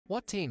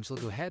What teams will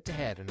go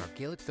head-to-head in our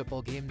Gaelic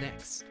football game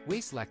next?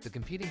 We select the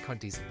competing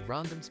counties in the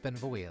random spin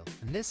of a wheel,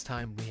 and this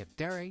time we have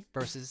Derry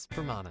versus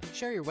Fermanagh.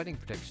 Share your winning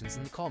predictions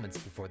in the comments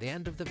before the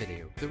end of the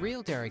video. The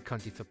real Derry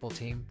county football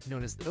team,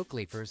 known as the Oak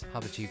Leafers,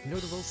 have achieved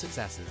notable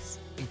successes,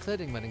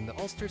 including winning the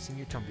Ulster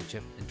Senior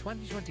Championship in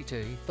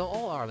 2022, the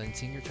All-Ireland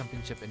Senior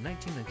Championship in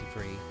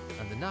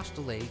 1993, and the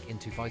National League in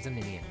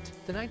 2008.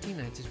 The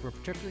 1990s were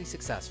particularly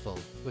successful,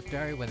 with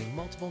Derry winning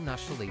multiple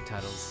National League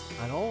titles,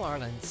 an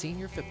All-Ireland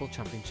Senior Football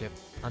Championship,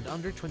 and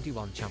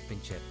Under-21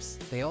 championships.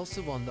 They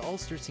also won the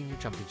Ulster Senior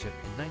Championship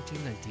in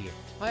 1998.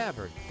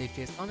 However, they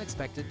faced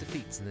unexpected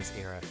defeats in this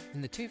era.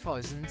 In the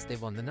 2000s, they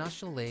won the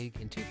National League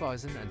in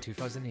 2000 and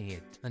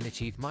 2008, and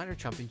achieved minor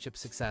championship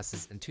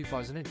successes in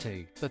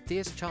 2002, but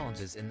faced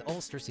challenges in the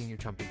Ulster Senior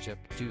Championship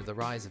due to the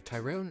rise of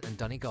Tyrone and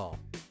Donegal.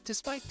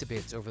 Despite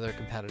debates over their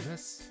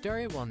competitiveness,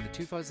 Derry won the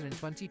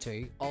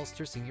 2022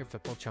 Ulster Senior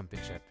Football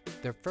Championship,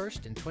 their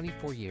first in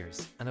 24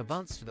 years, and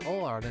advanced to the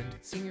All-Ireland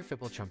Senior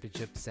Football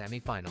Championship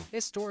semi-final.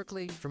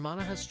 Historically,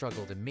 Fermanagh has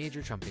struggled in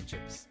major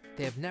championships.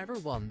 They have never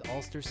won the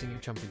Ulster Senior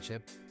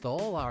Championship, the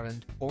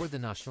All-Ireland, or the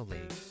National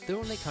League. The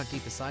only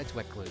county besides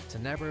Wicklow to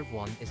never have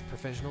won is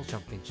Provincial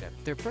Championship,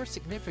 their first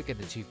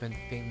significant achievement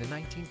being the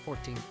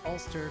 1914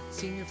 Ulster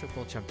Senior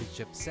Football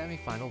Championship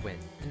semi-final win.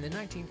 In the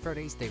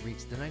 1930s, they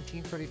reached the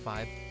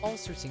 1935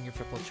 Ulster Senior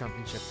Football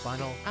Championship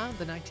final and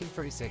the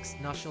 1936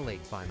 National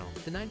League final.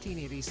 The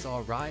 1980s saw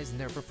a rise in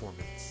their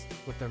performance,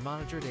 with their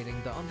manager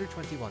leading the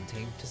under-21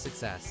 team to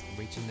success and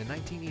reaching the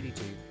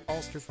 1982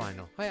 Ulster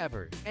final.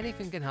 However,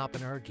 anything can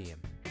happen in our game,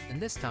 and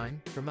this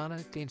time,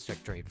 Fermanagh gained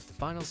victory with the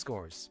final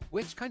scores.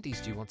 Which counties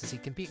do you want to see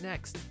compete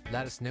next?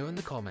 Let us know in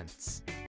the comments.